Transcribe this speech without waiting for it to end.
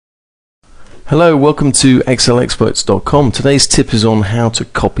Hello, welcome to excelexperts.com. Today's tip is on how to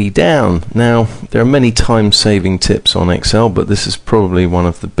copy down. Now, there are many time-saving tips on Excel, but this is probably one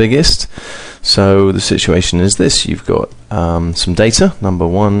of the biggest. So the situation is this: you've got some data, number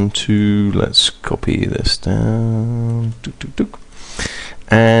 1, 2, let's copy this down,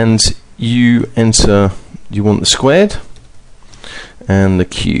 and you enter, you want the squared and the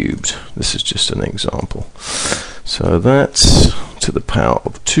cubed. This is just an example. So that's to the power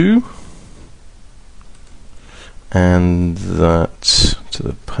of 2. And that to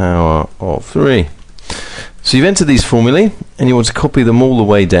the power of 3. So you've entered these formulae and you want to copy them all the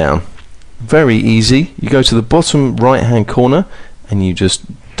way down. Very easy. You go to the bottom right hand corner and you just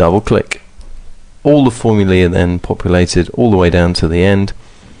double click. All the formulae are then populated all the way down to the end.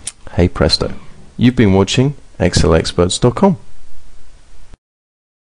 Hey presto. You've been watching excelexperts.com.